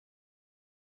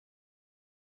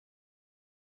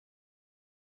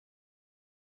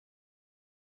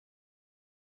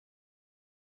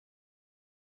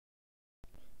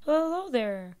Hello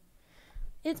there.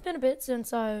 It's been a bit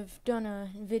since I've done a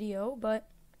video, but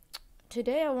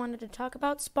today I wanted to talk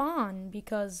about Spawn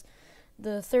because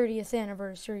the 30th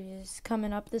anniversary is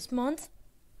coming up this month.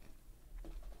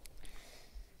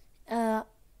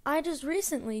 I just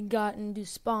recently got into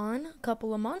Spawn a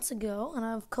couple of months ago, and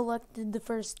I've collected the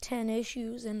first 10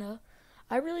 issues, and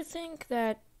I really think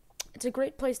that it's a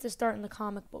great place to start in the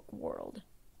comic book world.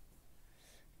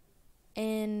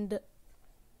 And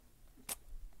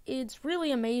it's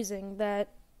really amazing that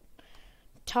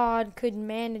Todd could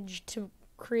manage to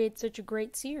create such a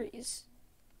great series.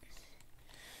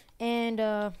 And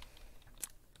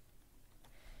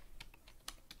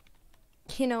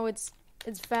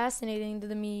it's fascinating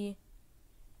to me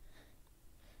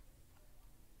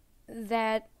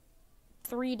that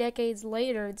 3 decades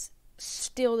later it's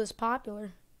still this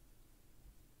popular.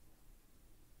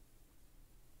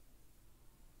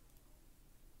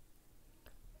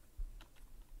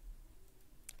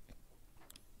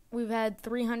 We've had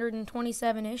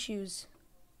 327 issues.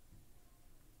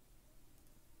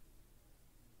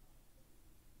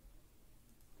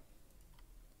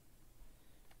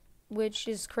 Which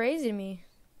is crazy to me.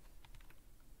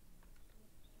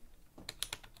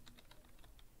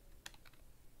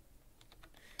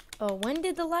 Oh, when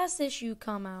did the last issue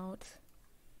come out?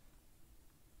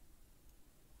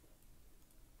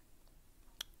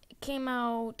 It came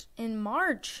out in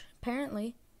March,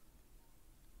 apparently.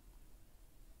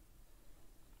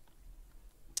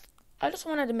 I just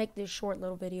wanted to make this short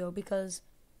little video because,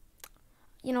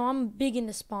 I'm big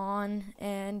into Spawn,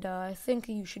 and I think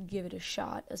you should give it a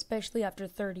shot, especially after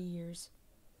 30 years.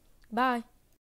 Bye.